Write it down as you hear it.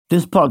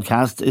This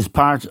podcast is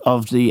part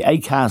of the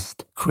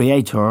Acast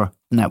Creator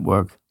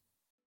Network.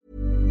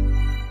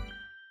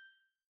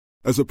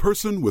 As a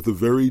person with a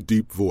very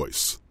deep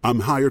voice, I'm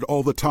hired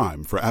all the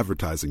time for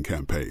advertising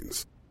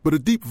campaigns. But a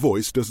deep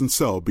voice doesn't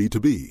sell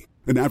B2B,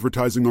 and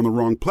advertising on the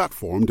wrong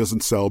platform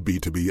doesn't sell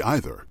B2B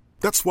either.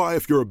 That's why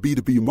if you're a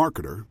B2B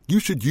marketer, you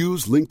should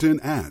use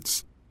LinkedIn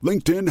ads.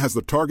 LinkedIn has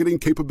the targeting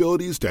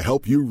capabilities to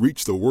help you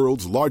reach the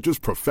world's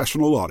largest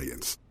professional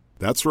audience.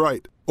 That's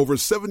right, over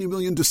 70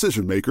 million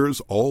decision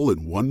makers all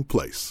in one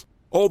place.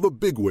 All the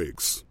big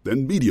wigs,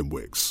 then medium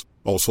wigs,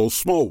 also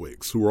small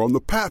wigs who are on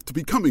the path to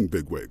becoming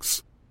big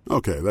wigs.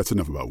 Okay, that's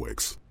enough about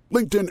wigs.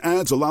 LinkedIn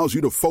ads allows you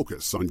to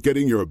focus on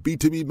getting your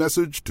B2B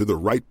message to the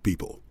right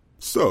people.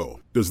 So,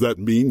 does that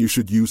mean you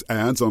should use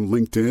ads on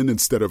LinkedIn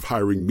instead of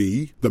hiring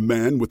me, the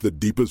man with the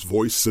deepest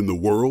voice in the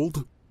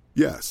world?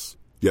 Yes.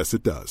 Yes,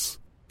 it does.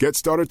 Get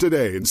started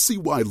today and see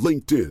why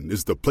LinkedIn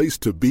is the place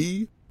to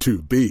be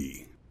to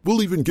be.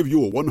 We'll even give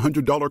you a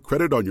 $100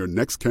 credit on your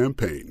next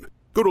campaign.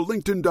 Go to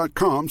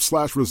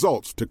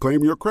linkedin.com/results to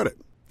claim your credit.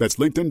 That's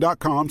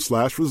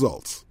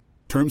linkedin.com/results.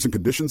 Terms and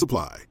conditions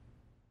apply.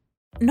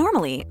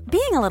 Normally,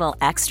 being a little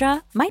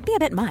extra might be a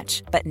bit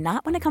much, but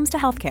not when it comes to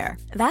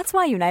healthcare. That's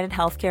why United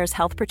Healthcare's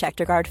Health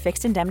Protector Guard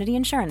fixed indemnity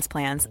insurance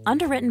plans,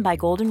 underwritten by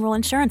Golden Rule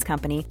Insurance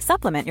Company,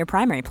 supplement your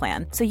primary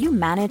plan so you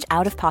manage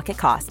out-of-pocket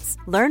costs.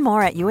 Learn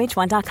more at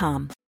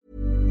uh1.com.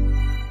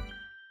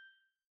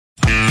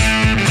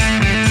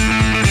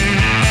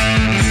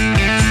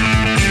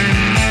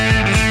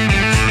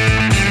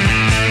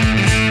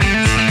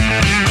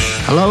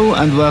 Hello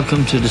and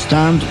welcome to The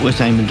Stand with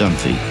Eamon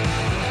Dunphy.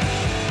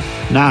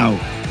 Now,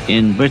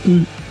 in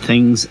Britain,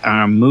 things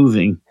are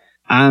moving,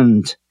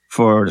 and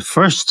for the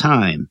first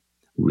time,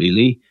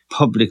 really,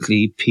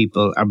 publicly,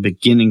 people are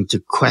beginning to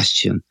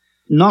question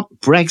not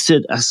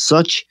Brexit as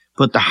such,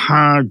 but the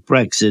hard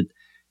Brexit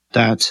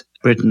that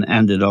Britain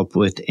ended up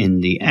with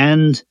in the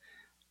end.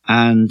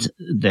 And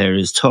there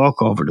is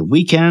talk over the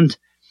weekend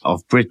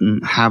of Britain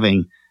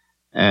having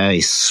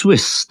a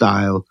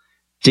Swiss-style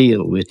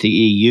deal with the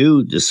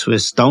EU. The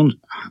Swiss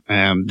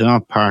they're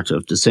not part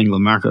of the single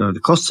market or the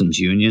customs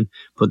union,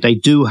 but they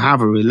do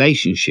have a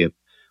relationship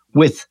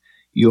with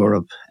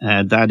Europe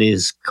that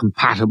is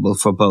compatible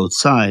for both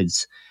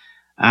sides.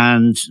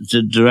 And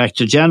the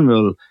Director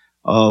General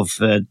of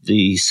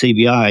the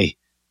CBI,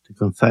 the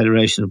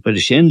Confederation of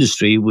British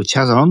Industry, which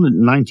has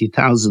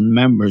 190,000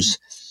 members,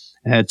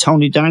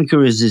 Tony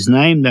Danker is his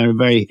name. They're a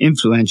very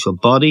influential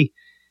body.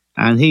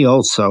 And he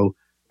also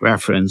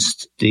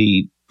referenced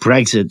the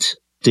Brexit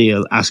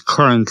deal as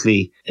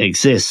currently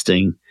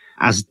existing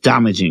as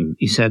damaging.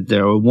 He said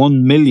there are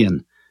 1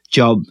 million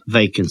job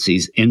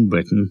vacancies in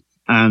Britain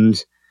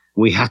and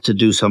we had to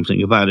do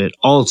something about it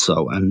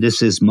also. And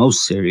this is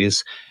most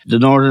serious. The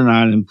Northern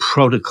Ireland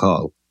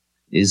Protocol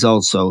is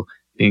also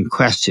being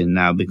questioned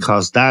now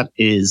because that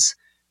is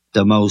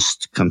the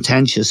most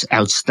contentious,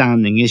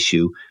 outstanding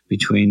issue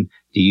between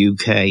the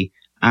UK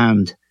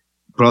and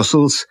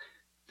Brussels.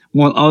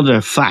 One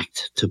other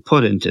fact to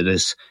put into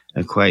this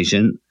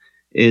equation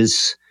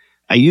is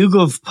a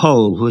YouGov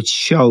poll which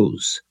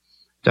shows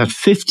that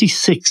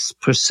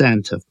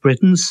 56% of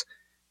Britons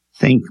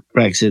think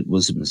Brexit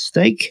was a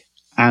mistake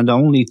and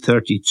only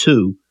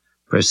 32%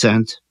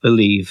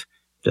 believe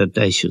that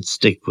they should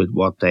stick with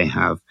what they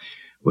have.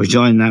 We're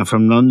joined now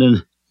from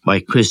London by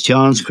Chris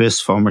Johns.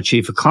 Chris, former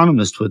chief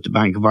economist with the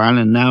Bank of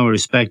Ireland, now a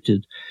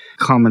respected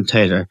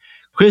commentator.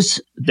 Chris,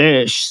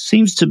 there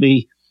seems to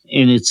be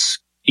in its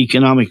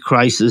economic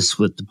crisis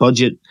with the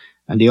budget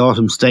and the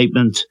autumn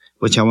statement,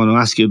 which I want to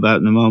ask you about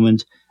in a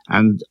moment,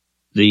 and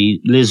the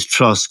Liz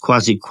Truss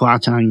Kwasi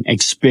Kwarteng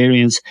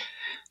experience,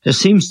 there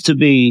seems to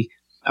be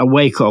a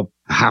wake-up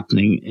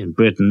happening in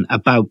Britain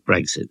about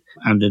Brexit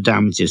and the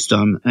damage it's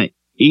done.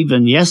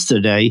 Even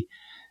yesterday,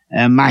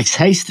 Max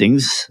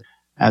Hastings,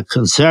 a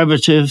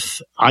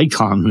conservative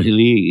icon,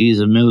 really, he's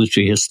a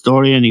military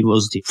historian, he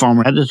was the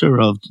former editor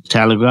of The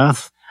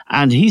Telegraph,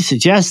 and he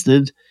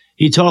suggested,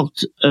 he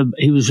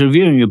was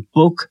reviewing a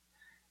book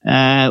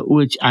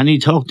and he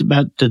talked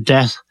about the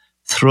death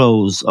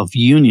throes of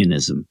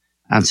unionism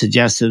and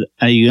suggested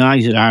a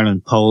United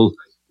Ireland poll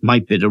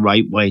might be the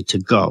right way to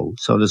go.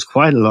 So there's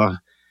quite a lot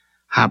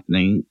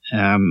happening.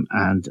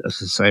 And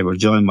as I say, we're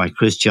joined by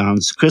Chris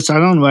Johns. Chris, I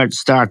don't know where to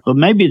start, but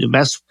maybe the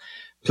best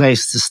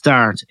place to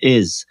start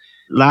is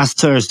last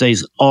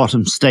Thursday's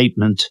autumn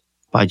statement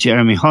by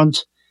Jeremy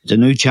Hunt, the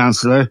new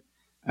Chancellor,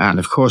 and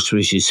of course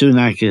Rishi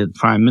Sunak, the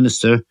Prime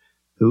Minister,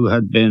 who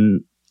had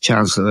been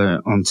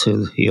Chancellor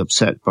until he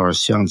upset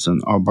Boris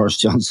Johnson, or Boris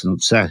Johnson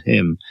upset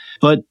him.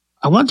 But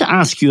I want to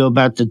ask you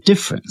about the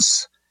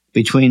difference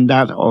between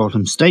that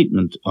autumn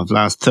statement of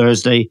last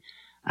Thursday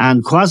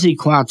and Kwasi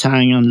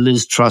Kwarteng and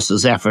Liz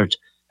Truss's effort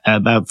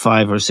about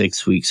 5 or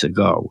 6 weeks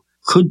ago.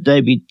 Could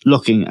they be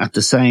looking at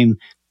the same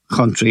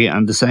country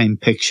and the same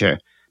picture?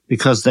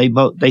 Because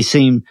they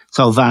seem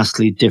so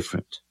vastly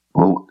different.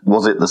 Well,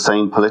 was it the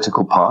same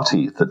political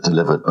party that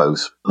delivered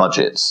both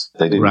budgets?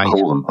 They didn't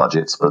call them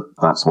budgets, but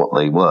that's what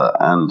they were.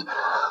 And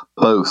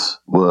both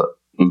were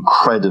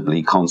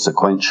incredibly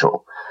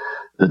consequential.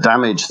 the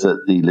damage that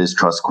the Liz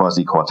Truss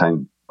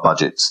quasi-Kwarteng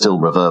budget still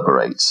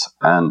reverberates,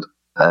 and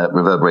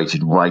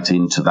reverberated right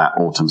into that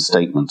autumn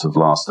statement of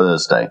last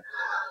Thursday.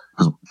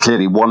 Because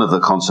clearly one of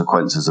the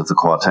consequences of the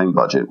Kwarteng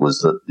budget was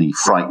that the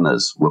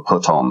frighteners were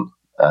put on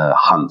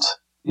Hunt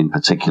in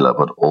particular,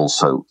 but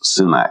also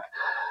Sunak.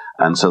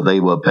 And so they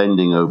were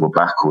bending over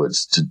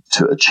backwards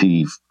to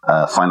achieve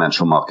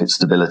financial market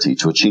stability,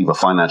 to achieve a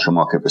financial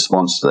market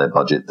response to their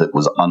budget that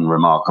was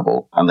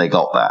unremarkable. And they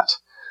got that.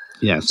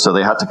 Yes. So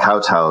they had to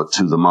kowtow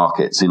to the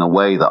markets in a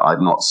way that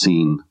I've not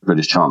seen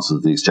British Chancellor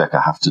of the Exchequer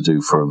have to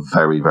do for a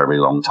very, very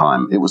long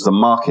time. It was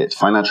the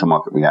financial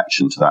market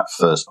reaction to that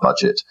first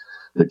budget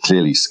that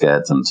clearly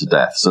scared them to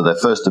death. So their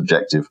first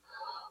objective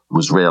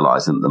was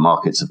realizing that the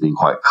markets have been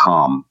quite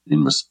calm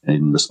in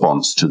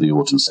response to the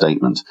autumn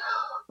statement.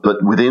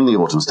 But within the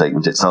autumn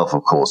statement itself,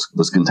 of course,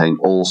 was contained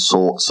all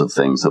sorts of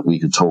things that we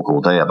could talk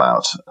all day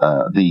about.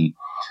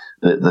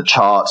 The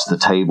charts, the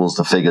tables,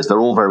 the figures, they're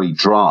all very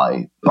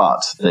dry,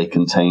 but they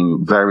contain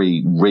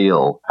very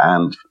real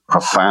and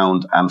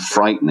profound and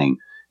frightening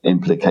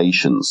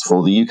implications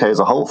for the UK as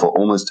a whole, for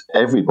almost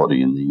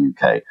everybody in the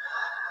UK.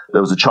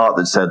 There was a chart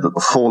that said that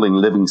the falling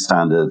living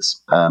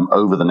standards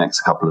over the next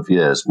couple of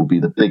years will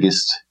be the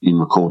biggest in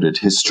recorded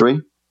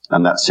history.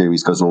 And that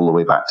series goes all the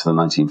way back to the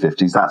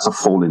 1950s. That's a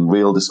fall in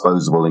real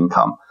disposable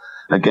income.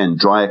 Again,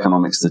 dry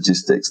economic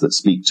statistics that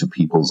speak to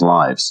people's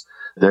lives.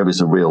 There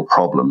is a real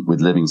problem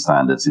with living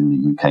standards in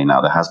the UK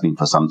now. There has been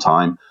for some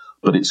time,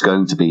 but it's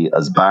going to be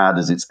as bad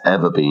as it's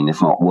ever been,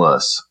 if not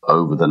worse,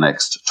 over the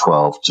next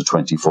 12 to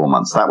 24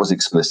 months. That was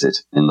explicit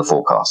in the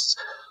forecasts.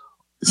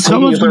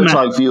 Taking a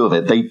bird's-eye view of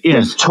it, they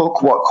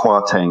took what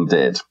Kwarteng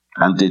did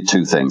and did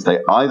two things. They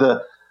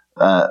either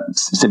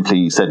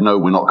simply said, no,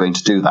 we're not going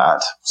to do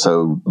that.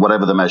 So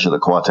whatever the measure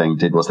that Kwarteng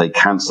did was they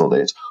cancelled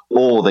it,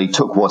 or they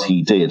took what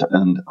he did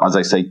and, as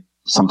I say,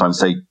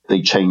 sometimes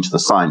they changed the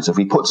sign. So if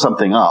he put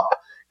something up,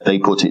 they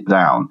put it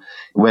down.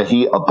 Where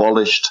he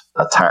abolished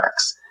a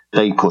tax,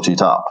 they put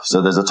it up.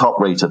 So there's a top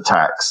rate of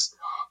tax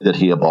that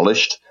he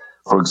abolished,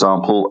 for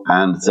example,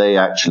 and they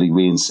actually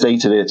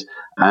reinstated it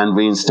at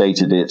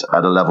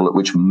a level at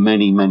which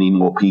many, many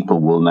more people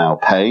will now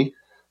pay.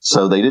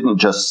 So they didn't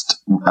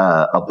just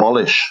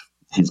abolish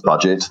his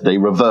budget, they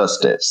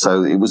reversed it.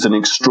 So it was an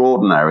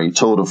extraordinary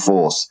tour de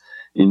force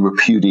in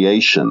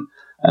repudiation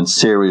and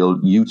serial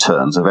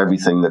U-turns of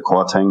everything that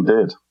Kwarteng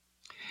did.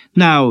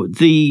 Now,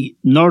 the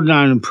Northern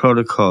Ireland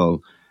Protocol,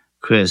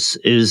 Chris,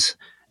 is,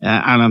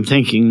 and I'm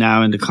thinking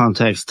now in the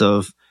context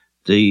of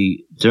the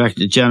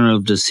Director General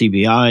of the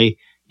CBI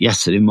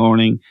yesterday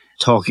morning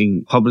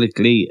talking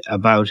publicly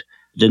about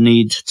the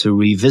need to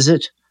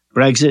revisit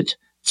Brexit,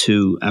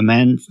 to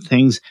amend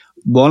things.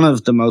 One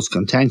of the most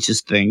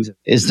contentious things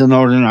is the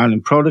Northern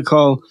Ireland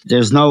Protocol.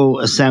 There's no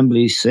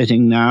assembly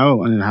sitting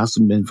now, and it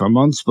hasn't been for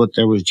months, but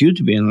there was due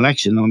to be an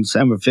election on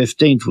December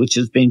 15th, which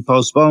has been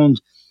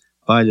postponed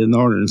by the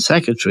Northern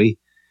Secretary,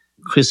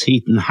 Chris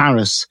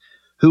Heaton-Harris,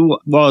 who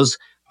was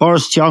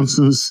Boris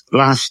Johnson's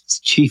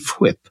last chief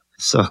whip.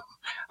 So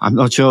I'm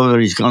not sure whether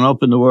he's gone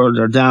up in the world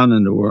or down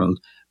in the world,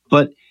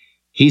 but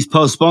he's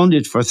postponed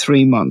it for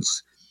 3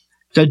 months.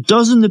 There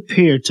doesn't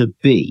appear to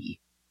be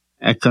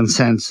a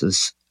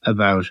consensus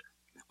about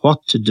what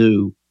to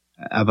do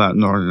about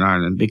Northern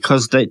Ireland,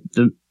 because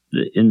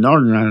in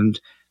Northern Ireland,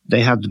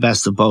 they had the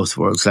best of both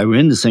worlds. They were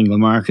in the single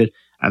market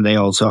and they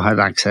also had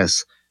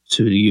access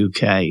to the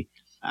UK.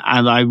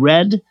 And I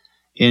read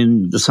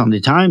in the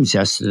Sunday Times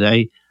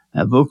yesterday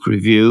a book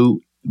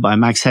review by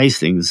Max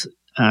Hastings,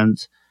 and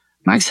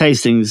Max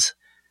Hastings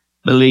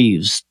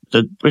believes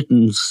that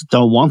Britons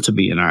don't want to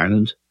be in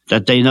Ireland,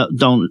 that they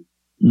don't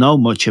know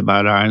much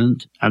about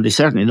Ireland, and they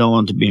certainly don't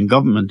want to be in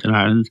government in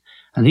Ireland.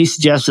 And he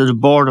suggested a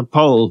border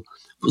poll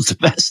was the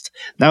best.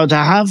 Now, to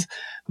have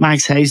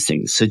Max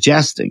Hastings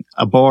suggesting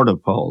a border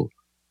poll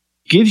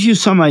gives you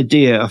some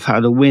idea of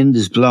how the wind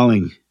is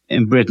blowing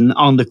in Britain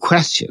on the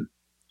question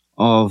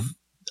on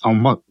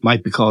what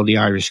might be called the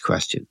Irish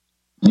question.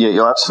 Yeah,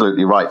 you're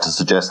absolutely right to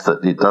suggest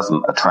that it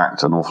doesn't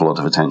attract an awful lot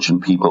of attention.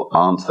 People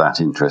aren't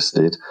that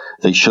interested.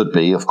 They should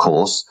be, of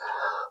course.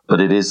 But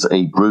it is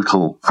a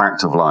brutal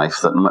fact of life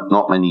that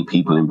not many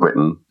people in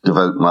Britain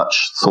devote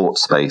much thought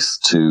space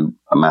to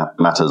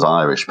matters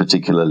Irish,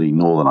 particularly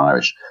Northern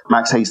Irish.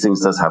 Max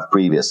Hastings does have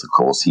previous, of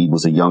course. He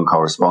was a young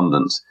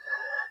correspondent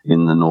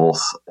in the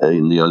North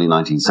in the early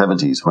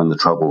 1970s when the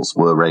Troubles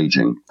were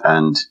raging.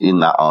 And in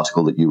that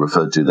article that you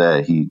referred to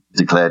there, he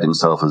declared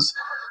himself as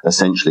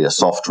essentially a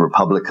soft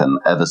Republican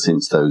ever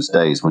since those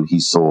days when he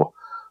saw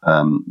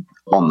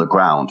on the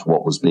ground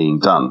what was being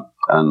done.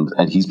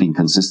 And he's been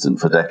consistent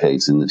for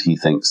decades in that he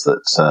thinks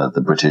that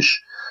the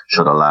British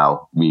should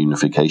allow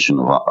reunification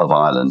of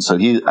Ireland. So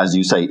he, as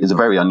you say, is a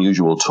very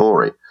unusual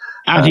Tory.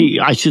 And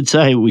I should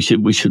say, we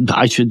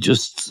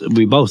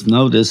both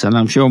know this, and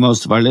I'm sure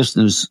most of our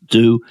listeners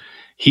do.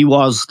 He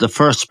was the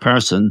first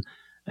person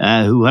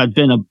who had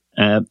been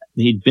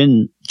he'd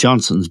been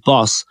Johnson's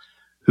boss,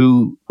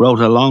 who wrote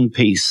a long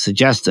piece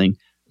suggesting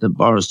that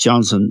Boris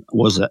Johnson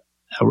was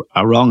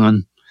a wrong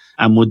 'un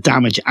and would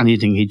damage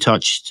anything he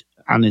touched.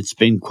 And it's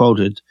been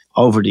quoted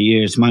over the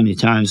years, many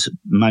times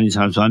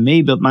by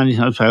me, but many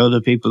times by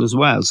other people as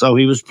well. So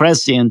he was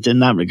prescient in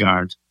that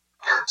regard.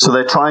 So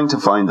they're trying to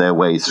find their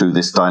way through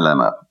this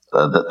dilemma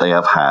that they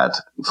have had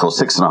for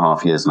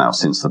 6.5 years now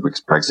since the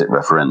Brexit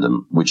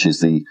referendum, which is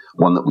the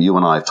one that you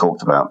and I have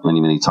talked about many,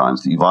 many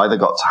times, that you've either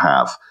got to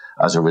have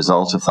as a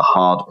result of the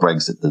hard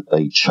Brexit that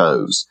they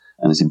chose.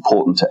 And it's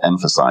important to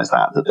emphasize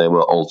that there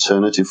were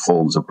alternative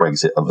forms of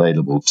Brexit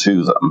available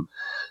to them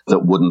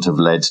that wouldn't have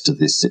led to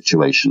this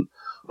situation.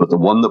 But the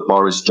one that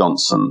Boris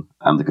Johnson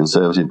and the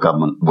Conservative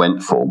government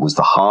went for was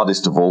the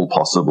hardest of all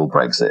possible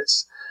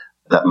Brexits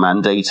that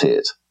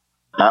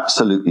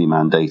absolutely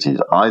mandated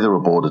either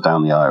a border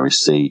down the Irish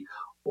Sea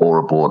or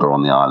a border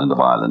on the island of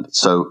Ireland.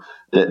 So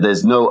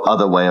there's no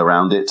other way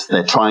around it.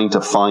 They're trying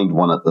to find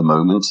one at the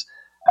moment.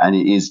 And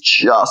it is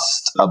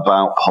just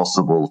about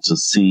possible to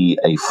see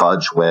a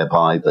fudge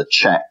whereby the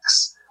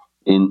checks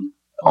in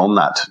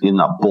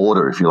that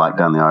border, if you like,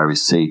 down the Irish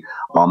Sea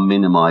are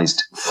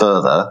minimised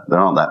further. There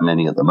aren't that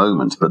many at the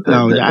moment, but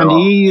the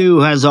EU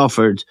has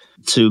offered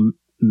to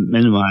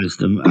minimise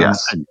them.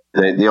 Yes,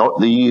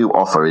 the EU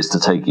offer is to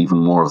take even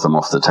more of them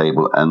off the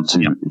table and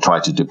to try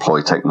to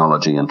deploy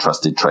technology and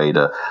trusted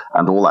trader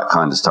and all that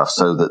kind of stuff,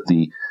 so that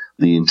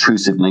the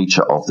intrusive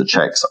nature of the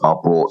checks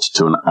are brought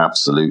to an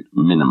absolute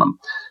minimum.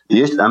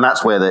 And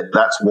that's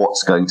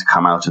what's going to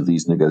come out of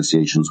these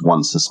negotiations,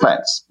 one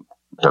suspects.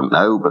 Don't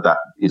know, but that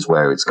is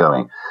where it's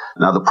going.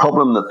 Now, the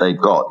problem that they've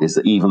got is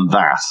that even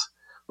that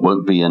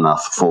won't be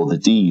enough for the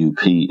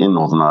DUP in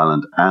Northern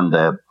Ireland and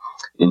their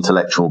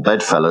intellectual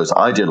bedfellows,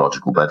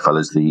 ideological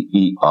bedfellows, the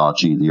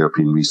ERG, the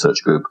European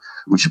Research Group,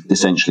 which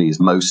essentially is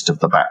most of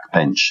the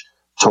backbench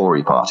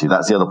Tory party.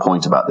 That's the other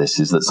point about this,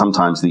 is that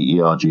sometimes the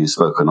ERG is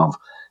spoken of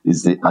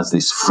as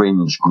this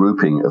fringe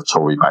grouping of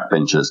Tory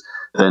backbenchers.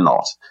 They're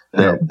not.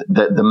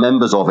 The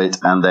members of it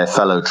and their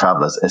fellow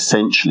travellers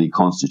essentially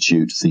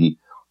constitute the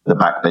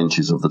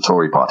backbenches of the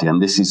Tory party.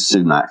 And this is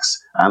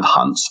Sunak's and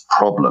Hunt's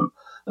problem,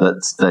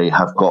 that they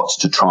have got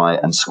to try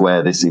and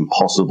square this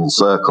impossible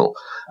circle.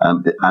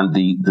 And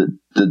the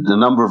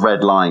number of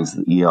red lines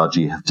that the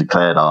ERG have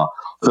declared are,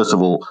 first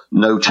of all,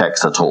 no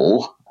checks at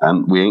all.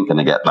 And we ain't going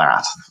to get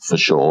that for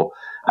sure.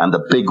 And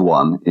the big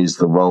one is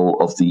the role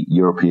of the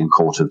European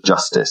Court of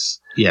Justice.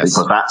 Yes.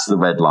 Because that's the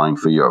red line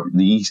for Europe.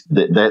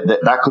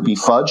 That could be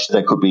fudged.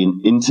 There could be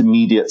an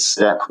intermediate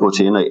step put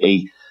in,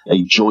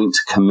 a joint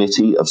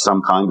committee of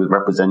some kind with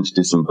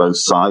representatives from both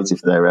sides.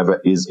 If there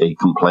ever is a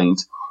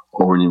complaint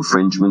or an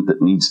infringement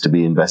that needs to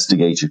be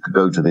investigated, could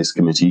go to this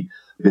committee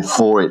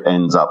before it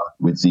ends up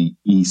with the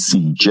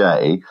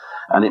ECJ.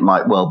 And it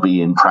might well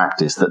be in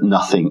practice that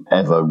nothing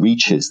ever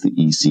reaches the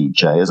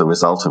ECJ as a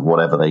result of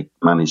whatever they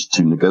manage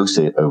to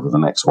negotiate over the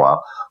next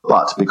while.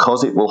 But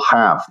because it will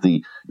have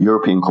the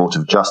European Court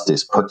of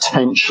Justice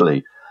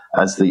potentially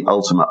as the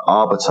ultimate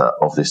arbiter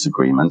of this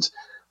agreement,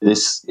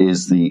 this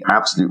is the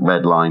absolute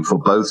red line for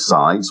both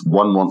sides.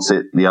 One wants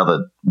it, the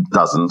other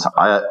doesn't.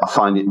 I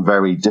find it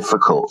very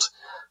difficult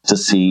to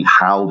see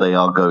how they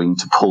are going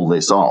to pull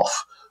this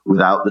off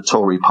without the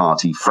Tory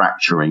party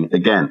fracturing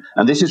again.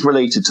 And this is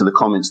related to the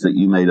comments that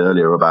you made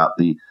earlier about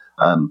the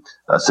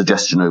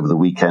suggestion over the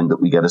weekend that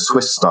we get a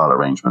Swiss-style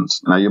arrangement.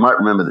 Now, you might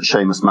remember that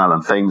Seamus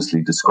Mallon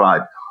famously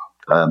described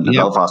the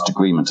Belfast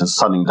Agreement as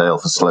Sunningdale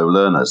for slow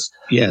learners.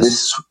 Yes.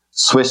 This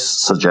Swiss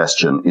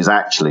suggestion is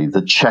actually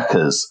the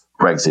Chequers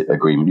Brexit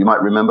agreement. You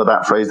might remember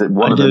that phrase, that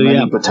one of the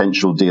many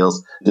potential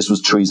deals, this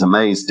was Theresa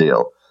May's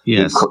deal,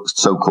 the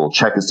so-called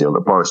Chequers deal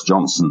that Boris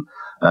Johnson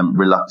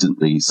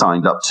reluctantly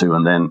signed up to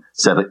and then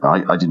said,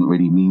 I didn't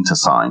really mean to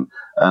sign.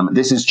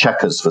 This is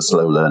Chequers for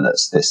slow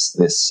learners,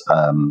 this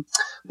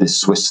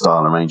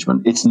Swiss-style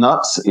arrangement. It's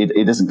nuts. It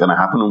isn't going to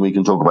happen, and we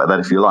can talk about that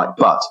if you like.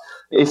 But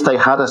if they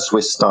had a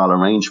Swiss-style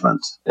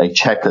arrangement, a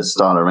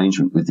Chequers-style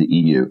arrangement with the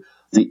EU,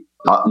 the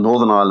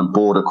Northern Ireland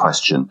border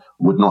question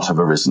would not have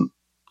arisen.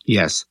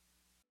 Yes.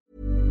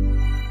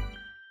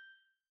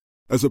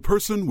 As a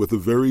person with a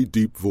very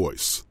deep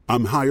voice,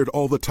 I'm hired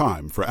all the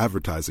time for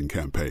advertising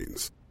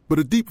campaigns. But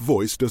a deep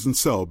voice doesn't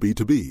sell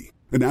B2B,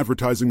 and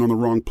advertising on the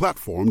wrong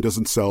platform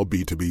doesn't sell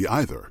B2B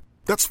either.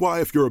 That's why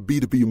if you're a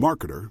B2B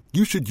marketer,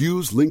 you should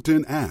use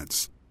LinkedIn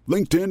ads.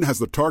 LinkedIn has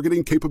the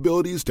targeting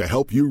capabilities to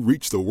help you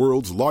reach the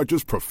world's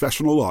largest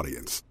professional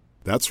audience.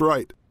 That's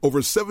right,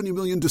 over 70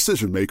 million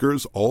decision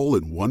makers all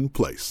in one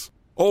place.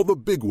 All the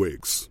big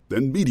wigs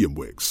and medium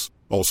wigs,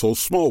 also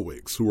small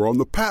wigs who are on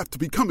the path to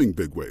becoming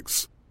big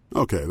wigs.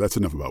 Okay, that's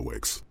enough about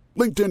wigs.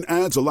 LinkedIn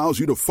ads allows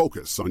you to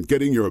focus on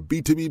getting your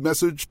B2B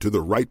message to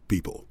the right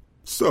people.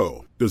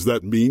 So, does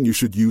that mean you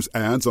should use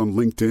ads on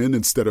LinkedIn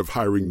instead of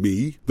hiring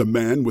me, the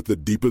man with the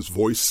deepest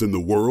voice in the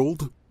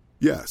world?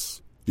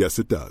 Yes. Yes,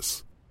 it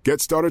does.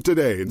 Get started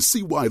today and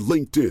see why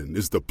LinkedIn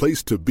is the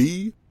place to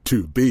be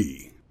to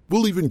be.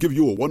 We'll even give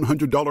you a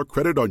 $100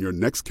 credit on your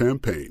next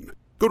campaign.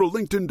 Go to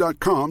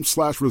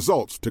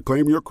linkedin.com/results to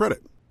claim your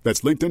credit.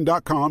 That's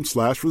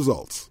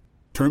linkedin.com/results.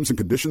 Terms and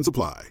conditions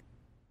apply.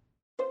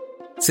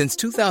 Since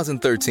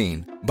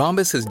 2013,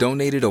 Bombas has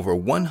donated over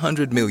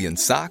 100 million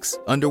socks,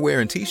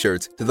 underwear, and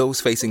T-shirts to those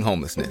facing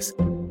homelessness.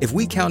 If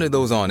we counted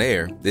those on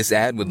air, this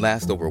ad would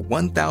last over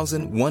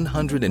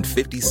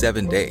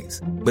 1,157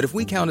 days. But if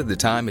we counted the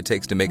time it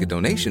takes to make a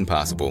donation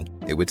possible,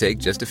 it would take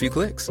just a few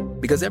clicks.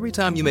 Because every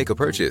time you make a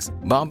purchase,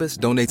 Bombas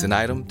donates an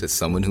item to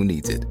someone who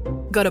needs it.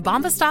 Go to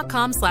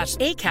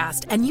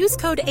bombas.com/ACAST and use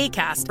code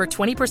ACAST for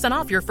 20%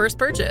 off your first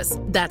purchase.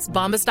 That's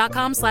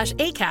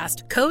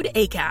bombas.com/ACAST, code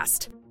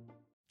ACAST.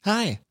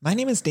 Hi, my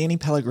name is Danny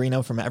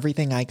Pellegrino from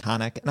Everything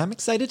Iconic, and I'm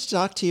excited to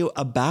talk to you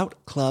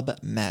about Club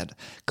Med.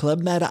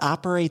 Club Med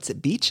operates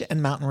beach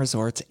and mountain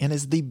resorts and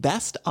is the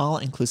best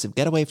all-inclusive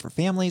getaway for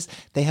families.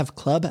 They have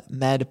Club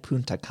Med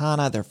Punta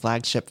Cana, their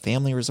flagship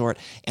family resort,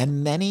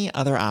 and many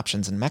other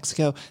options in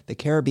Mexico, the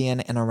Caribbean,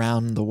 and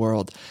around the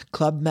world.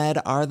 Club Med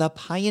are the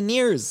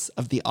pioneers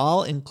of the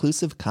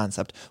all-inclusive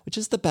concept, which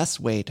is the best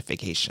way to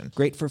vacation.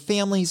 Great for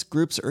families,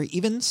 groups, or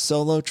even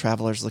solo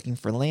travelers looking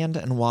for land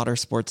and water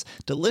sports,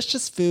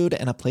 delicious food,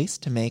 and a place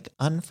to make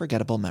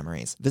unforgettable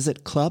memories.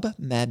 Visit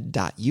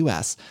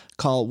clubmed.us,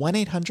 call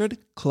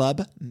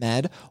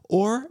 1-800-CLUB-MED,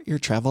 or your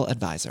travel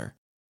advisor.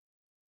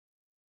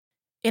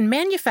 In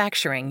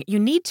manufacturing, you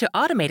need to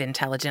automate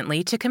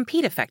intelligently to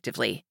compete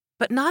effectively.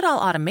 But not all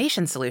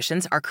automation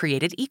solutions are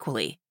created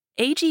equally.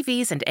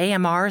 AGVs and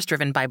AMRs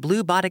driven by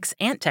Bluebotics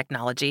Ant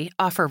technology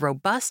offer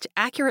robust,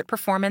 accurate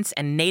performance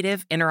and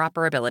native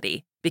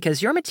interoperability,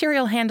 because your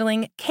material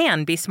handling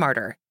can be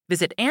smarter.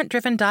 Visit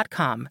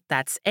antdriven.com,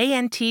 that's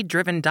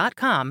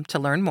ANTdriven.com, to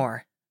learn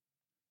more.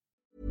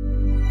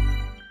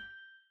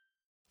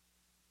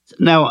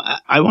 Now,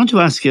 I want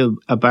to ask you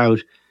about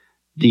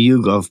the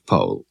YouGov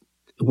poll.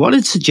 What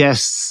it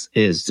suggests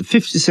is that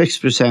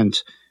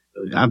 56%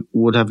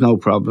 would have no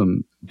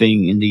problem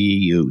being in the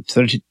EU.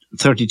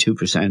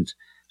 32%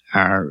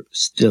 are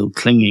still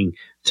clinging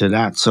to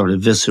that sort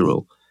of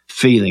visceral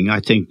feeling,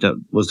 I think, that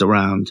was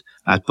around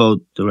at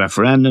both the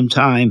referendum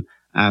time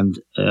and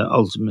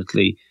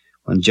ultimately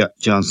when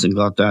Johnson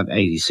got that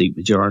 80-seat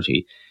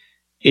majority.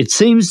 It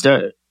seems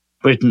that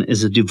Britain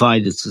is a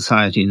divided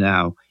society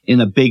now in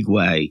a big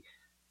way.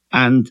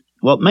 And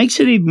what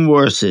makes it even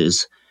worse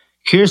is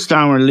Keir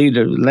Starmer,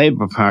 leader of the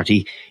Labour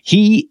Party,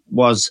 he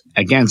was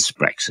against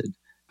Brexit,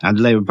 and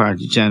the Labour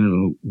Party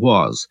General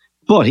was.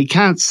 But he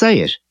can't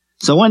say it.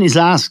 So when he's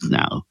asked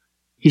now,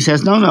 he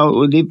says, no,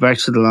 we'll leave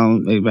Brexit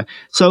alone.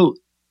 So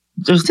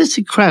there's this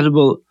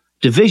incredible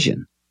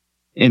division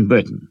in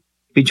Britain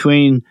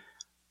between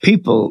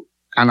people,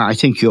 and I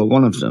think you're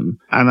one of them,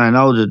 and I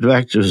know the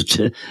Director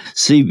General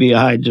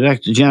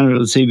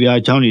of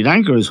CBI, Tony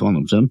Danker, is one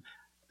of them,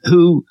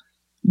 who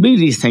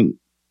really think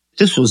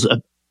this is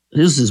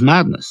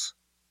madness.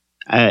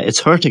 It's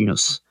hurting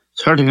us.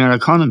 It's hurting our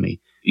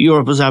economy.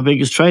 Europe is our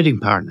biggest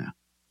trading partner.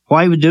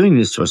 Why are we doing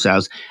this to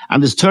ourselves?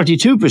 And there's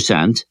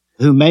 32%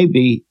 who may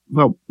be,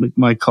 well, we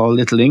might call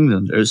Little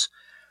Englanders,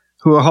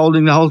 who are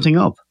holding the whole thing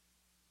up.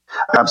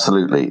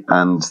 Absolutely.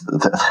 And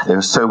there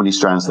are so many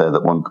strands there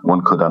that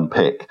one could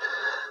unpick.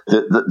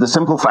 The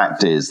simple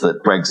fact is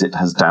that Brexit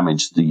has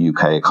damaged the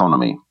UK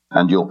economy,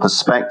 and your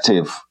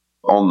perspective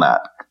on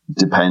that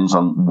depends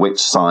on which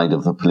side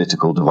of the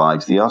political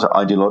divide, the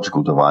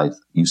ideological divide,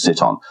 you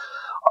sit on.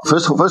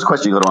 First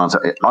question you've got to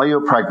answer, are you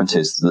a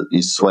pragmatist that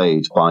is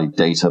swayed by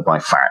data, by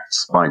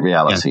facts, by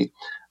reality? Yes.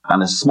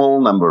 And a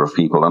small number of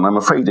people, and I'm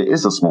afraid it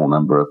is a small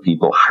number of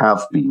people,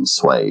 have been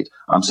swayed.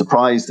 I'm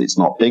surprised it's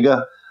not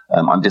bigger.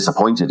 I'm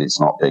disappointed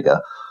it's not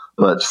bigger.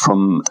 But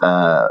from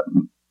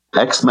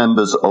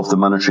ex-members of the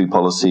Monetary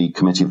Policy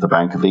Committee of the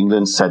Bank of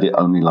England said it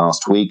only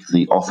last week,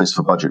 the Office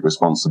for Budget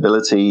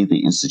Responsibility,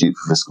 the Institute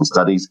for Fiscal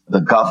Studies, the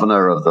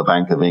Governor of the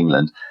Bank of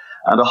England,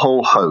 and a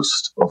whole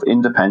host of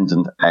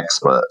independent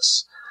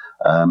experts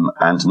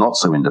and not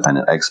so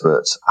independent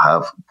experts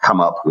have come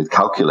up with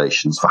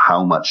calculations for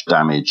how much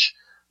damage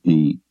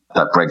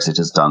that Brexit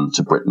has done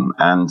to Britain.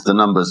 And the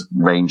numbers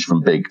range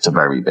from big to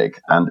very big.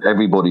 And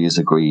everybody is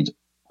agreed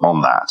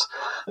on that.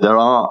 There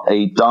are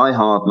a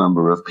diehard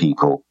number of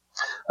people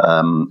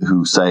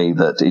who say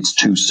that it's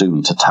too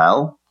soon to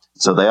tell.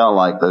 So they are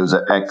like those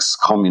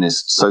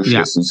ex-communist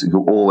socialists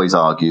who always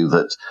argue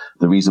that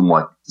the reason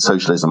why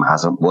socialism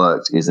hasn't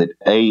worked is that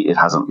A, it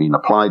hasn't been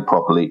applied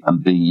properly,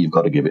 and B, you've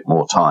got to give it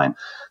more time.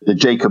 The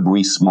Jacob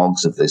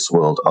Rees-Moggs of this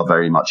world are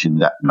very much in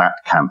that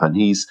camp, and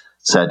he's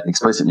said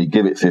explicitly,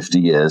 give it 50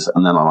 years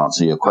and then I'll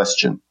answer your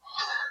question.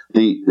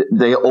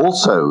 They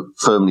also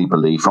firmly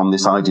believe from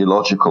this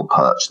ideological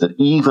perch that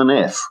even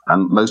if,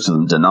 and most of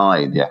them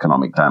deny the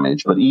economic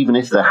damage, but even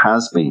if there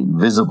has been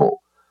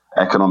visible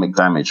economic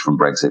damage from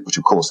Brexit, which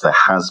of course there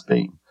has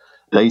been,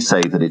 they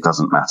say that it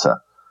doesn't matter,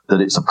 that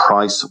it's a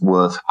price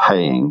worth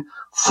paying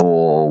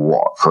for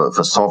what? For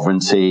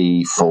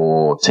sovereignty,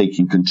 for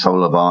taking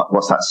control of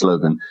what's that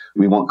slogan?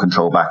 We want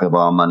control back of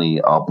our money,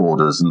 our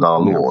borders, and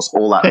our laws.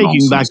 All that taking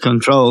nonsense. Back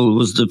control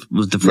was the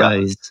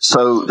phrase. Yeah.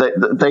 So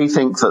they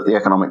think that the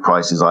economic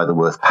price is either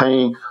worth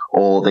paying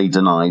or they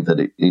deny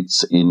that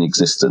it's in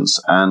existence.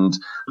 And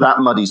that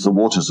muddies the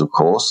waters, of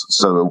course.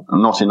 So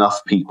not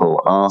enough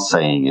people are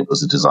saying it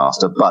was a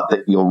disaster, but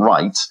that you're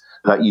right.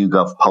 That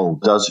YouGov poll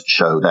does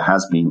show there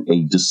has been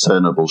a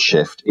discernible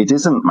shift. It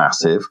isn't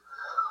massive,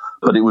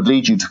 But it would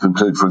lead you to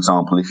conclude, for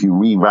example, if you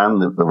reran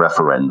the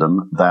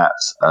referendum, that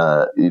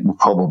it would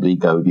probably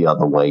go the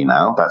other way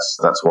now.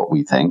 That's what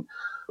we think.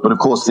 But of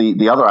course,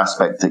 the other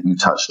aspect that you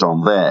touched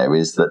on there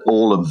is that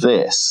all of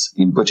this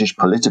in British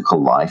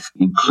political life,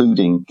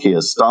 including Keir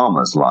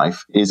Starmer's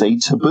life, is a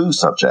taboo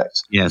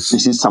subject. Yes.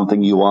 This is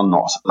something you are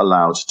not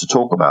allowed to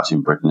talk about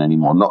in Britain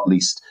anymore, not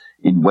least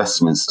in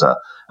Westminster,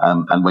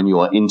 and when you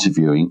are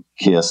interviewing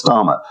Keir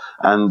Starmer.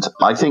 And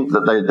I think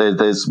that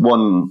there's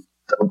one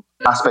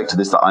aspect to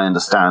this that I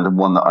understand and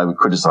one that I would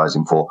criticize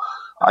him for.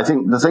 I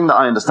think the thing that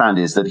I understand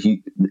is that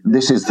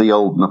this is the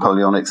old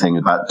Napoleonic thing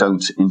about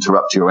don't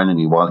interrupt your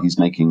enemy while he's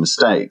making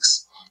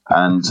mistakes.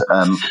 And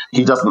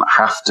he doesn't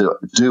have to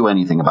do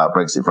anything about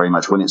Brexit very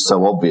much when it's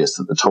so obvious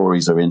that the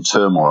Tories are in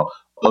turmoil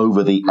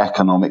over the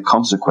economic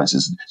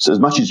consequences. So as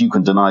much as you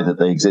can deny that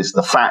they exist,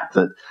 the fact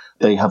that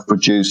they have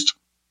produced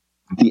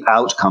the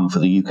outcome for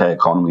the UK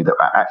economy that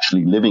we're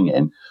actually living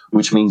in,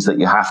 which means that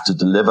you have to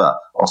deliver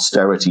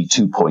austerity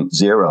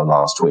 2.0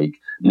 last week,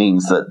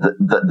 means that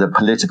the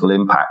political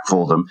impact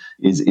for them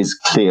is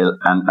clear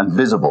and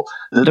visible.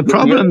 The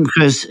problem,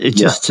 Chris,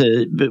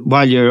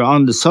 while you're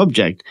on the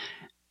subject,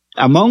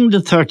 among the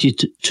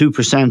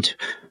 32%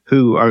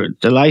 who are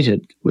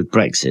delighted with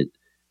Brexit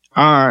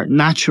are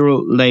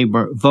natural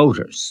Labour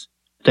voters.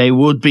 They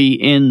would be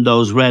in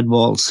those red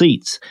wall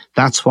seats.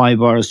 That's why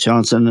Boris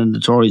Johnson and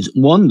the Tories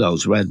won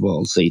those red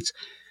wall seats.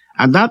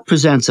 And that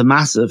presents a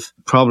massive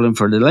problem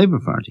for the Labour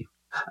Party.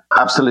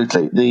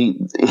 Absolutely.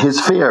 His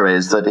fear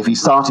is that if he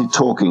started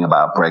talking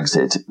about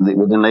Brexit, it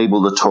would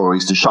enable the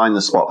Tories to shine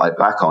the spotlight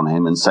back on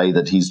him and say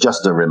that he's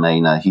just a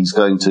Remainer. He's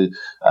going to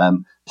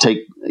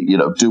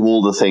do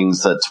all the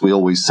things that we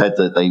always said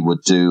that they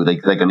would do. They're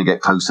going to get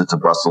closer to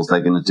Brussels.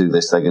 They're going to do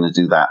this. They're going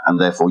to do that. And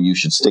therefore, you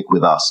should stick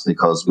with us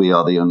because we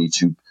are the only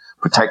two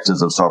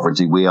protectors of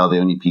sovereignty. We are the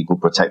only people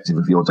protective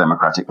of your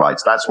democratic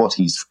rights. That's what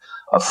he's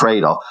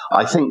afraid of.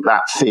 I think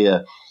that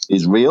fear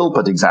is real,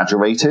 but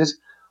exaggerated.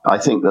 I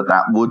think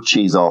that would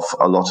cheese off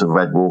a lot of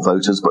red wall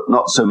voters, but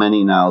not so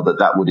many now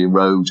that would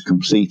erode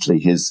completely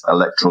his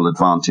electoral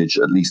advantage,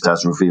 at least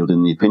as revealed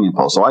in the opinion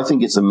poll. So I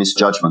think it's a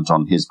misjudgment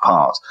on his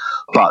part.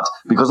 But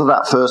because of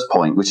that first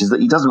point, which is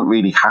that he doesn't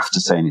really have to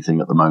say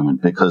anything at the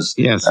moment because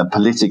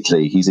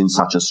politically he's in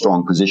such a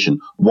strong position,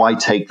 why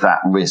take that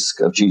risk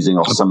of cheesing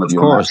off some of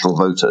your natural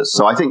voters?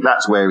 So I think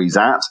that's where he's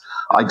at.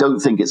 I don't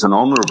think it's an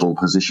honourable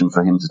position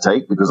for him to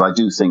take because I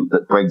do think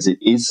that Brexit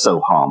is so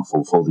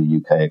harmful for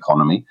the UK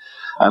economy.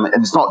 And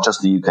it's not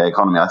just the UK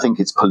economy. I think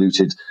it's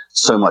polluted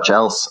so much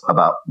else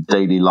about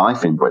daily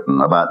life in Britain,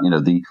 about,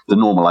 the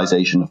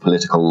normalization of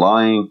political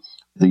lying,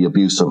 the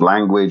abuse of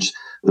language,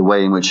 the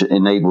way in which it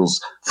enables,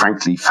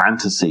 frankly,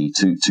 fantasy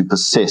to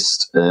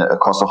persist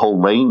across a whole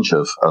range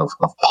of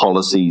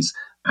policies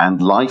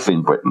and life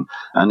in Britain.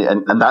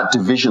 And that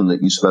division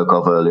that you spoke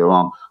of earlier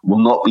on will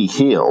not be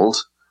healed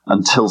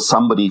until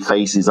somebody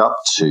faces up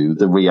to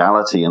the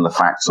reality and the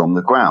facts on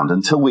the ground,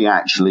 until we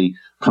actually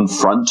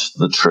confront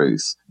the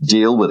truth,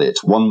 deal with it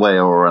one way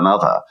or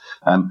another,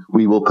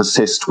 we will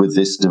persist with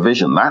this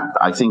division. That,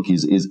 I think,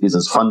 is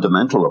as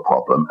fundamental a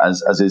problem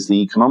as is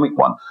the economic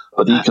one.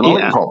 But the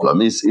economic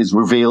problem is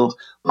revealed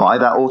by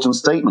that autumn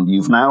statement.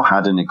 You've now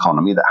had an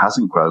economy that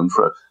hasn't grown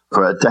for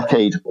a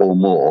decade or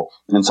more.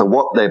 And so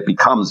what there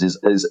becomes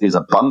is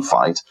a bun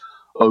fight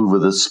over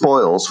the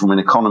spoils from an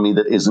economy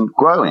that isn't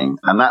growing.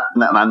 And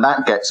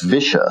that gets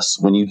vicious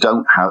when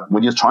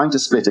when you're trying to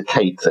split a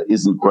cake that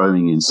isn't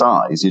growing in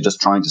size, you're just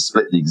trying to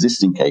split the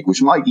existing cake,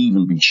 which might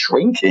even be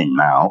shrinking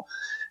now,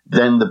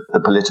 then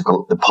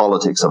the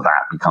politics of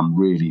that become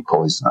really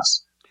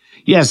poisonous.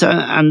 Yes,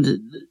 and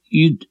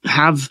you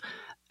have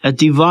a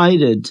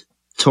divided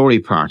Tory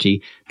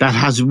party that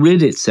has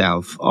rid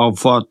itself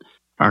of what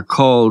are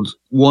called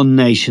one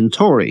nation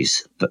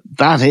Tories.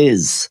 That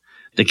is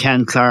the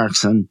Ken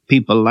Clarks and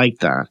people like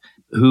that,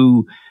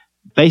 who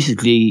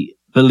basically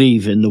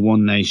believe in the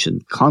one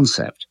nation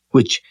concept,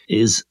 which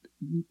is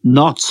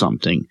not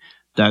something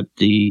that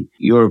the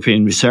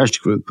European Research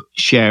Group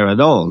share at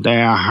all.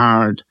 They are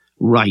hard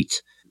right,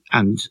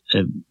 and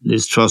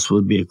Liz Truss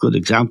would be a good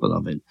example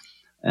of it.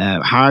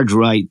 Hard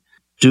right,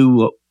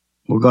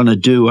 we're going to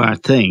do our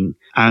thing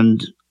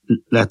and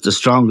let the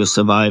strongest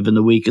survive and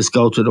the weakest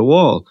go to the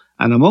wall.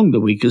 And among the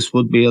weakest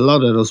would be a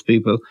lot of those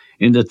people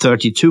in the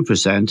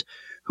 32%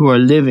 who are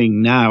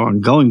living now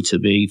and going to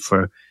be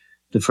for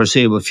the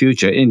foreseeable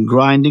future in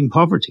grinding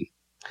poverty.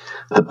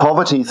 The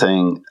poverty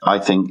thing, I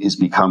think, is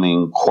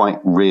becoming quite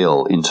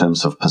real in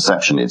terms of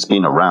perception. It's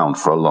been around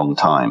for a long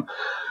time.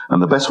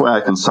 And the best way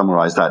I can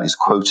summarize that is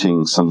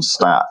quoting some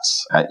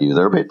stats at you.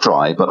 They're a bit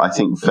dry, but I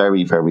think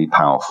very, very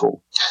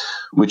powerful,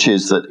 which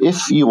is that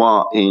if you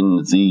are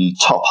in the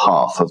top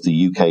half of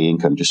the UK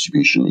income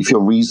distribution, if you're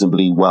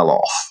reasonably well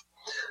off,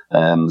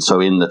 so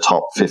in the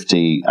top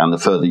 50, and the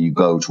further you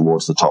go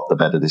towards the top, the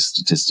better this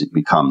statistic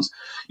becomes,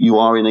 you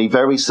are in a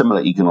very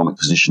similar economic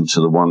position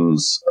to the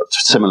ones,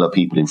 similar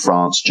people in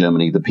France,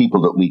 Germany, the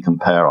people that we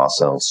compare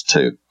ourselves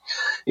to.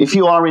 If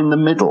you are in the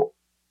middle,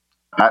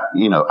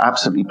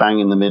 absolutely bang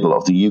in the middle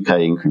of the UK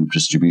income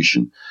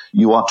distribution,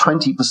 you are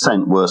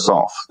 20% worse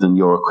off than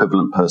your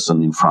equivalent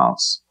person in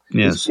France.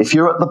 Yes. If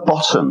you're at the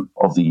bottom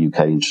of the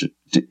UK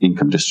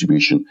income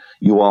distribution,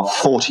 you are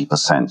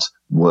 40%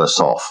 worse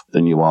off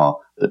than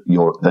your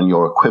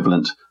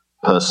equivalent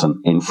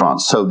person in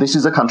France. So this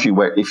is a country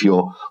where if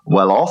you're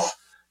well off,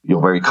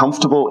 you're very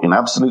comfortable in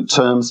absolute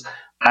terms,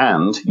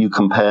 and you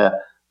compare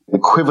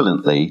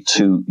equivalently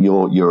to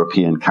your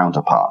European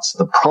counterparts.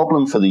 The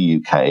problem for the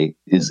UK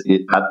is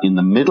in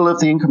the middle of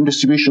the income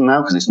distribution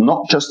now, because it's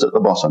not just at the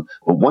bottom,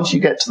 but once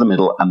you get to the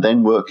middle and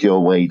then work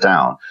your way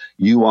down,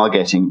 you are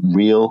getting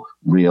real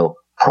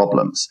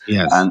problems.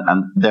 Yes.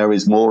 And there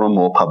is more and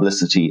more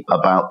publicity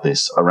about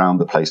this around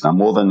the place now,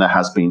 more than there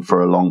has been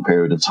for a long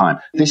period of time.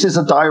 This is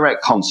a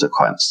direct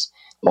consequence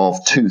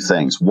of two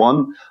things.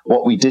 One,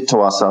 what we did to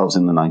ourselves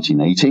in the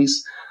 1980s.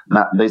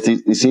 Now, this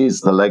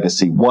is the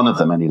legacy, one of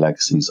the many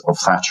legacies of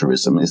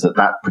Thatcherism, is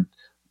that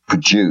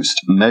produced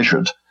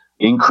measured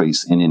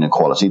increase in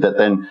inequality that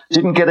then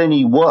didn't get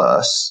any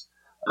worse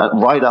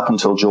right up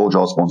until George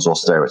Osborne's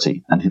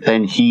austerity. And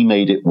then he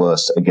made it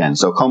worse again.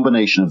 So a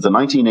combination of the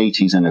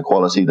 1980s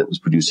inequality that was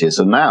produced here.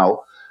 So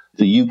now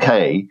the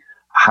UK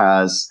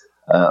has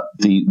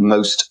the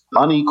most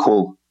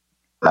unequal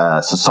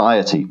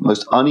society,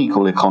 most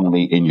unequal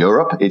economy in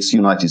Europe. It's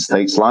United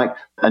States-like,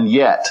 and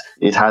yet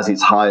it has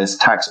its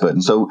highest tax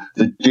burden. So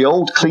the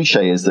old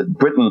cliche is that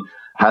Britain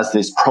has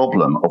this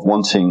problem of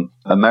wanting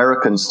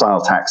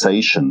American-style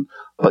taxation,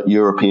 but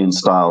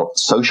European-style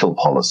social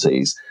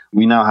policies.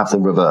 We now have the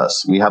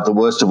reverse. We have the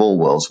worst of all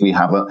worlds. We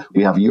have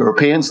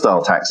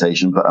European-style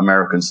taxation, but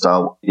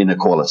American-style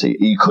inequality.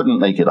 You couldn't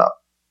make it up.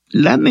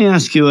 Let me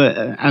ask you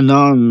a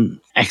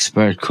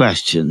non-expert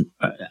question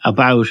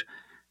about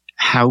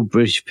how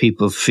British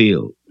people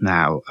feel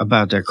now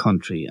about their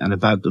country and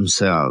about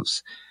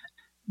themselves.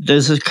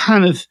 There's a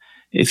kind of,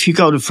 if you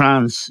go to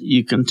France,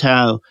 you can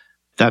tell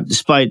that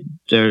despite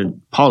their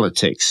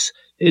politics,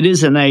 it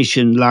is a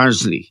nation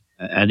largely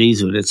at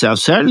ease with itself.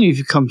 Certainly if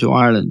you come to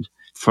Ireland,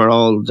 for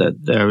all that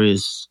there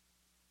is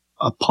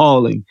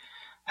appalling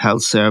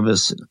health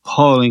service,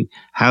 appalling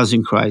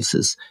housing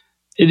crisis,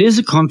 it is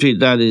a country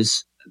that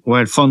is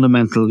where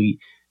fundamentally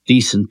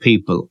decent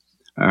people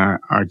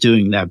are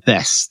doing their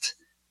best.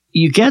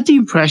 You get the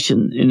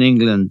impression in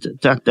England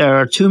that there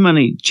are too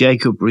many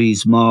Jacob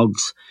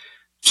Rees-Moggs,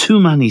 too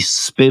many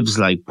spivs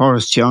like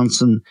Boris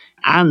Johnson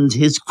and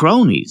his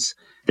cronies.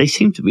 They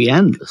seem to be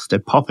endless. They're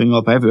popping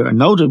up everywhere,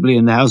 notably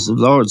in the House of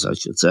Lords, I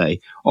should say,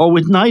 or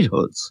with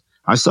knighthoods.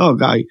 I saw a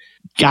guy,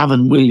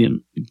 Gavin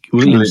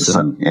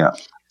Williamson. Yeah.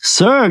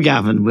 Sir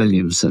Gavin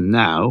Williamson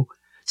now,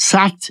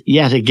 sacked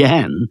yet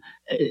again.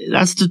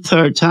 That's the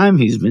third time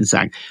he's been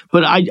sacked.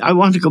 But I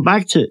want to go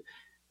back to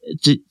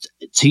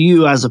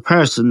you as a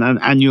person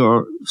and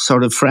your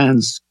sort of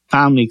friends,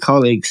 family,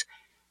 colleagues.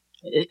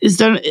 Is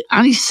there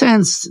any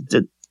sense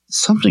that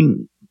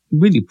something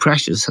really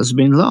precious has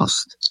been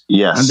lost?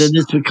 Yes. And that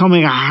it's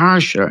becoming a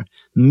harsher,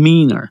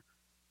 meaner,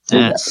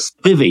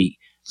 spivvy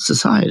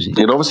society?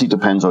 It obviously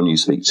depends on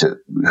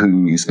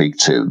whom you speak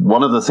to.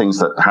 One of the things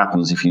that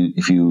happens if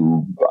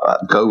you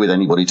go with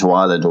anybody to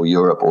Ireland or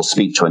Europe or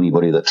speak to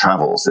anybody that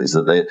travels is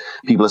that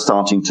people are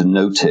starting to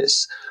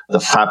notice the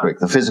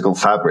physical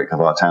fabric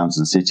of our towns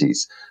and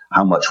cities,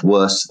 how much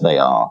worse they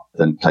are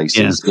than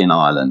places in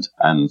Ireland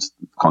and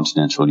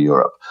continental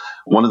Europe.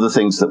 One of the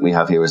things that we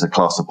have here is a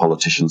class of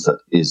politicians that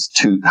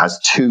has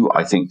two,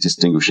 I think,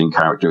 distinguishing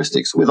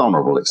characteristics, with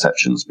honourable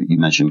exceptions. But you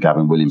mentioned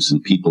Gavin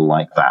Williamson, people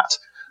like that.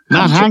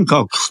 Matt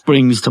Hancock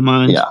springs to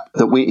mind. Yeah,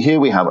 that we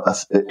have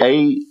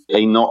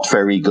a not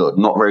very good,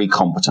 not very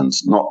competent,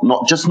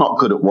 not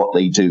good at what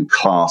they do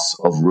class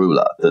of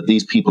ruler. That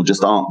these people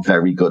just aren't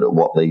very good at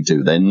what they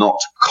do. They're not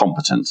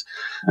competent.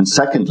 And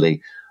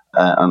secondly,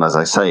 and as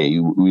I say,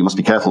 we must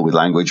be careful with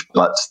language,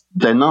 but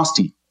they're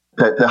nasty.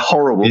 They're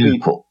horrible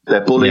people.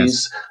 They're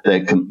bullies.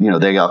 Yes.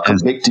 They are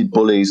convicted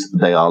bullies.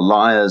 They are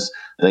liars.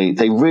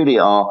 They really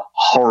are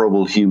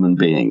horrible human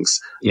beings.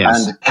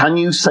 Yes. And can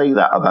you say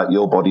that about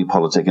your body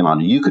politic in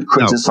Ireland? You could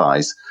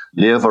criticize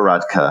Leo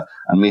Varadkar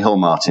and Micheál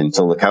Martin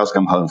till the cows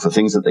come home for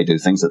things that they do,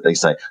 things that they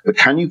say. But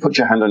can you put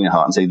your hand on your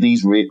heart and say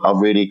these are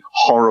really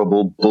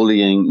horrible,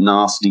 bullying,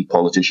 nasty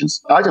politicians?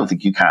 I don't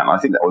think you can. I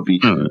think that would be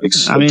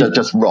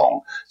just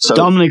wrong. So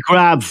Dominic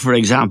Raab, for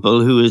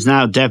example, who is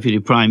now Deputy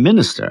Prime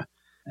Minister,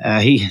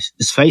 he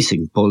is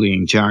facing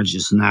bullying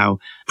charges now.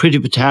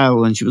 Priti Patel,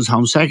 when she was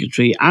Home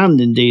Secretary, and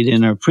indeed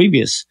in her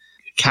previous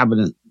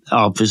cabinet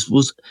office,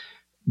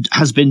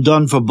 has been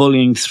done for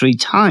bullying 3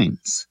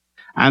 times.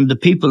 And the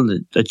people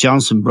that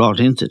Johnson brought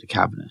into the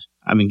cabinet,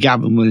 I mean,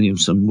 Gavin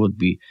Williamson would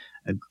be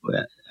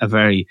a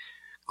very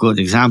good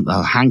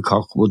example.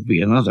 Hancock would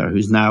be another,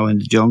 who's now in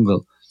the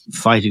jungle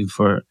fighting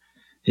for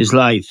his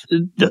life.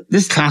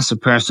 This class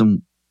of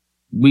person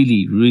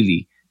really,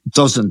 really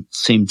doesn't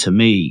seem to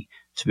me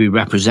to be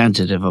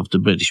representative of the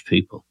British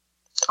people.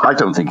 I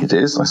don't think it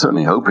is. I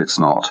certainly hope it's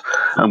not.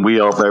 And we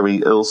are very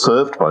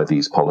ill-served by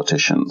these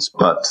politicians.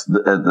 But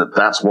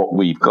that's what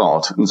we've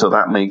got. And so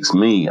that makes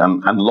me,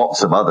 and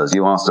lots of others,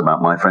 you asked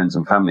about my friends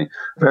and family,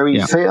 very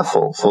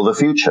fearful for the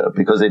future,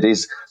 because it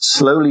is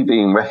slowly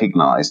being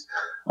recognized.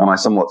 And I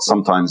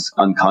sometimes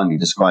unkindly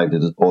described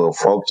it as boiled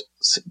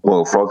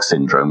frog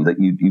syndrome, that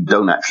you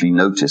don't actually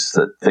notice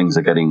that things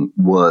are getting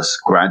worse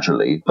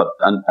gradually. But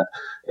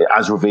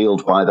as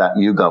revealed by that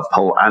YouGov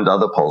poll and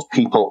other polls,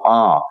 people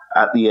are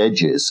at the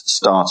edges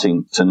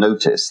starting to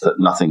notice that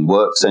nothing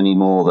works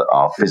anymore, that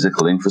our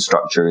physical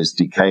infrastructure is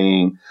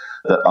decaying,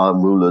 that our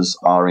rulers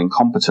are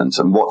incompetent.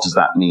 And what does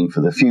that mean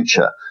for the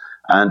future?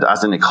 And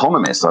as an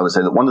economist, I would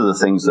say that one of the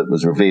things that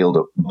was revealed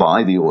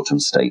by the autumn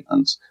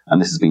statement, and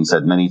this has been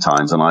said many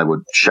times, and I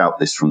would shout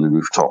this from the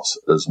rooftops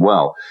as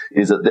well,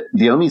 is that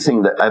the only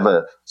thing that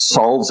ever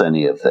solves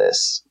any of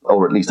this,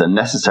 or at least a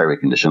necessary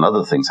condition,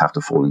 other things have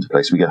to fall into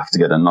place. We have to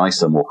get a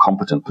nicer, more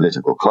competent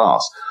political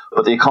class.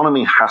 But the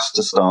economy has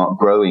to start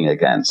growing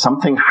again.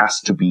 Something has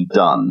to be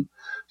done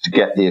to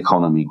get the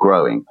economy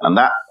growing. And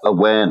that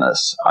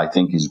awareness, I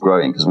think, is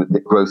growing, because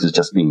growth has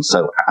just been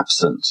so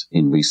absent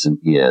in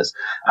recent years.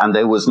 And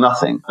there was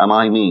nothing, and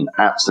I mean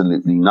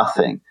absolutely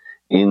nothing,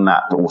 in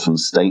that autumn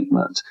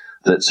statement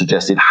that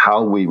suggested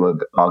how we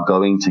are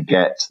going to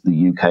get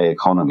the UK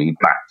economy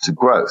back to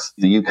growth.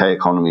 The UK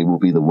economy will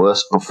be the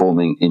worst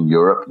performing in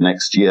Europe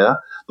next year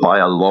by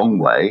a long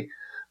way.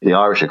 The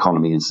Irish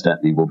economy,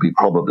 incidentally, will be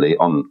probably,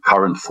 on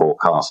current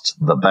forecasts,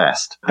 the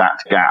best. That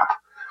gap,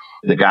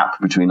 the gap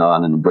between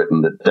Ireland and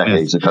Britain that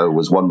decades ago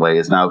was one way,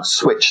 is now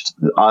switched.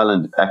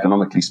 Ireland,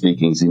 economically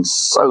speaking, is in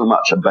so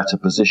much a better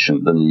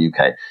position than the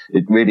UK.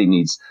 It really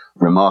needs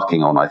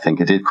remarking on, I think,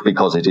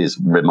 because it is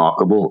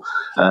remarkable.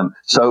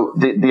 So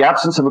the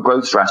absence of a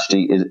growth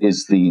strategy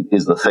is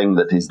the thing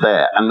that is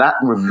there. And that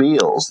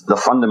reveals the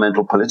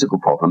fundamental political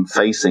problem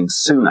facing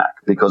Sunak,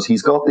 because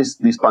he's got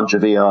this bunch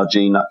of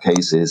ERG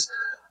nutcases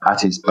at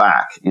his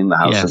back in the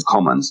House of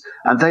Commons.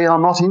 And they are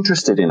not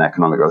interested in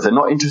economic growth. They're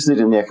not interested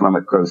in the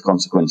economic growth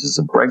consequences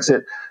of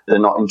Brexit. They're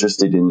not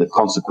interested in the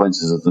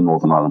consequences of the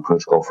Northern Ireland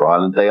Protocol for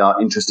Ireland. They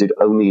are interested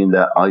only in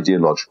their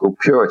ideological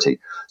purity.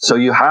 So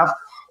you have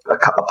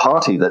a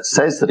party that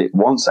says that it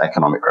wants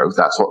economic growth.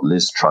 That's what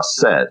Liz Truss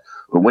said.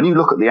 But when you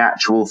look at the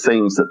actual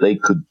things that they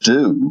could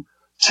do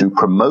to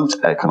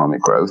promote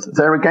economic growth,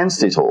 they're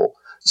against it all.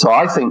 So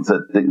I think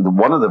that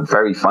one of the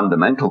very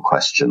fundamental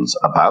questions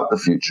about the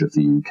future of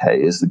the UK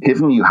is that,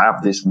 given you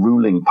have this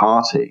ruling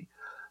party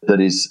that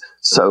is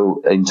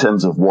so, in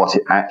terms of what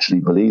it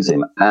actually believes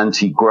in,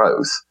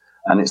 anti-growth,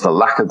 and it's the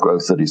lack of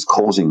growth that is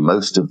causing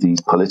most of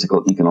these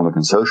political, economic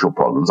and social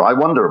problems, I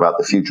wonder about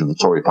the future of the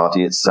Tory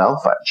party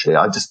itself, actually.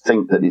 I just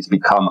think that it's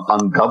become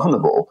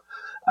ungovernable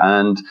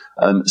and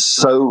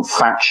so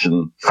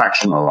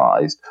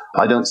factionalized.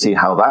 I don't see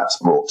how that's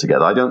brought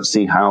together. I don't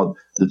see how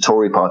the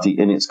Tory party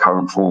in its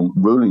current form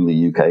ruling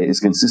the UK is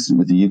consistent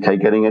with the UK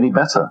getting any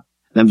better.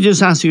 Let me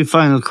just ask you a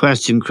final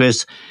question,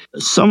 Chris.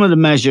 Some of the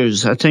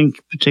measures, I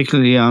think,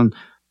 particularly on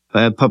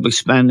public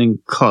spending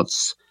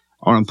cuts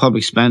or on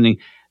public spending,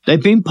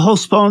 they've been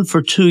postponed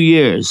for 2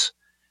 years,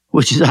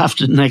 which is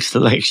after the next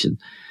election.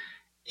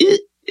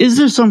 Is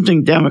there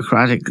something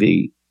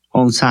democratically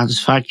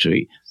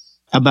unsatisfactory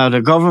about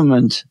a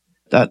government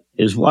that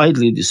is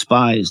widely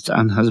despised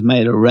and has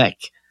made a wreck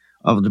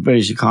of the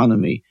British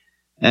economy,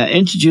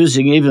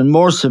 introducing even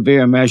more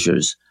severe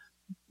measures,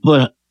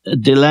 but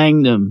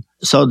delaying them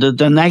so that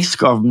the next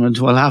government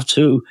will have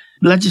to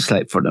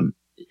legislate for them?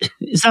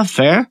 Is that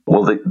fair?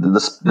 Well,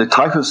 the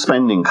type of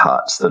spending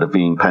cuts that are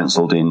being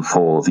penciled in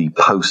for the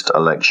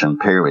post-election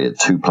period,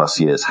 2+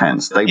 years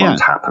hence, they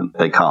won't happen.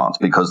 They can't,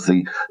 because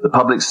the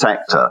public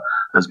sector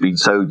has been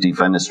so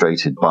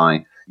defenestrated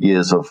by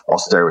years of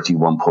austerity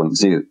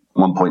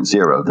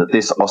 1.0, that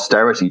this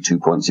austerity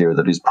 2.0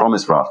 that is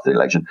promised for after the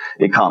election,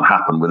 it can't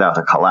happen without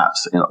a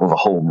collapse of a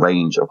whole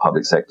range of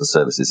public sector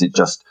services. It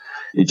just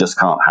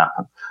can't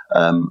happen.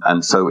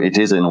 And so it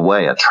is, in a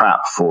way, a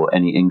trap for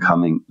any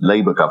incoming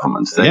Labour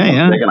government.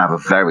 They're going to have a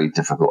very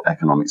difficult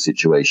economic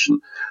situation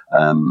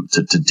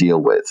to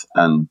deal with.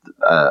 And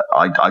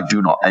I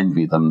do not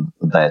envy them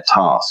their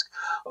task.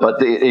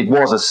 But it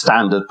was a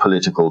standard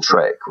political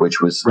trick,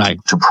 which was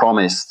to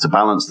promise to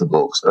balance the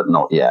books, but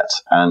not yet.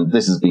 And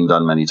this has been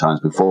done many times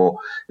before.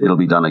 It'll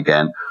be done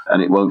again,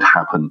 and it won't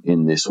happen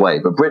in this way.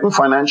 But Britain,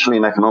 financially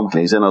and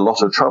economically, is in a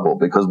lot of trouble,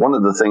 because one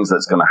of the things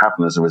that's going to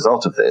happen as a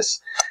result of this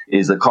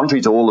is that,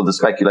 contrary to all of the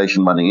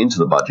speculation running into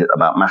the budget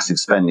about massive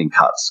spending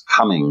cuts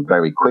coming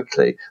very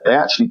quickly, they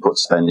actually put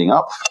spending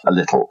up a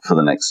little for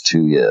the next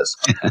 2 years.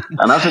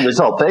 And as a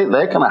result, they're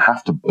going to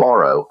have to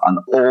borrow an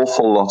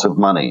awful lot of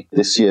money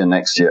this year,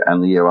 next year,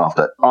 and the year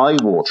after,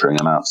 eye-watering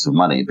amounts of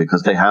money,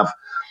 because they have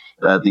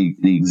the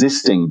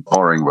existing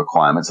borrowing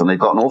requirements, and they've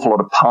got an awful lot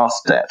of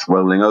past debt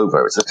rolling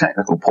over. It's a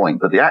technical point,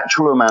 but the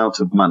actual amount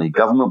of money,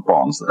 government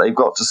bonds, that they've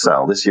got to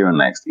sell this year and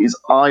next is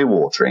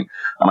eye-watering,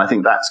 and I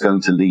think that's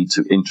going to lead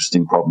to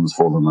interesting problems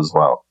for them as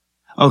well.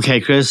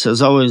 Okay, Chris,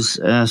 as always,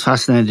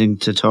 fascinating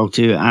to talk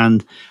to you,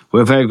 and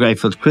we're very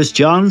grateful to Chris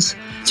Johns,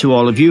 to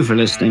all of you for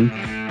listening.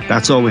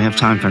 That's all we have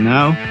time for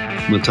now.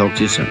 We'll talk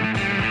to you soon.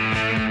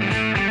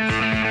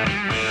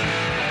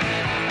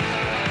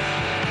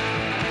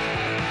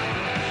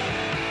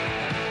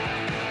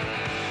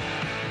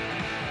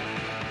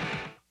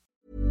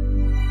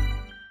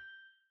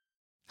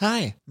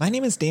 Hi, my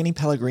name is Danny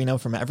Pellegrino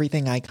from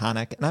Everything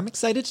Iconic, and I'm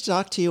excited to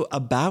talk to you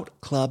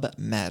about Club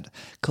Med.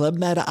 Club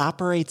Med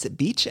operates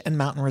beach and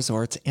mountain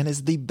resorts and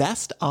is the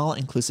best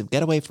all-inclusive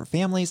getaway for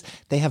families.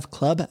 They have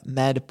Club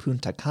Med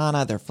Punta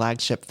Cana, their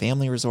flagship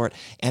family resort,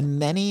 and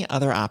many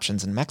other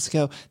options in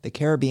Mexico, the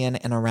Caribbean,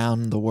 and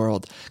around the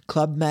world.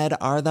 Club Med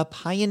are the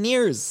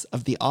pioneers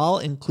of the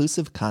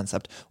all-inclusive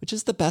concept, which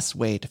is the best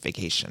way to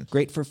vacation.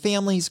 Great for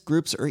families,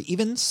 groups, or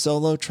even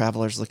solo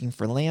travelers looking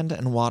for land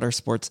and water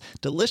sports,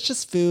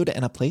 delicious food,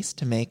 and a place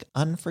to make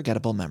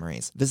unforgettable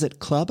memories. Visit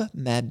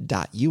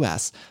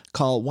clubmed.us,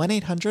 call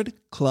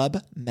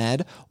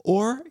 1-800-CLUB-MED,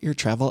 or your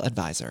travel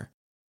advisor.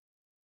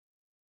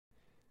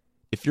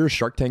 If you're a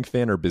Shark Tank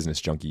fan or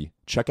business junkie,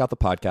 check out the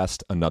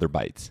podcast Another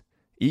Bite.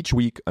 Each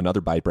week,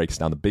 Another Bite breaks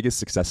down the biggest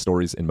success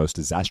stories and most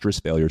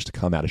disastrous failures to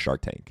come out of Shark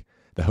Tank.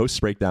 The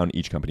hosts break down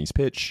each company's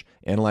pitch,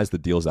 analyze the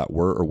deals that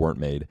were or weren't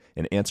made,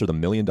 and answer the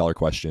million-dollar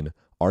question,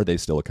 are they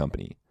still a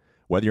company?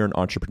 Whether you're an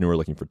entrepreneur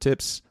looking for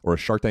tips or a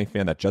Shark Tank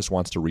fan that just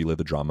wants to relive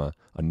the drama,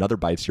 Another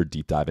Bite's your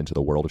deep dive into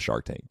the world of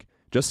Shark Tank.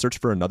 Just search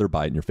for Another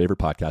Bite in your favorite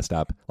podcast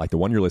app, like the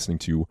one you're listening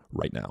to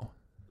right now.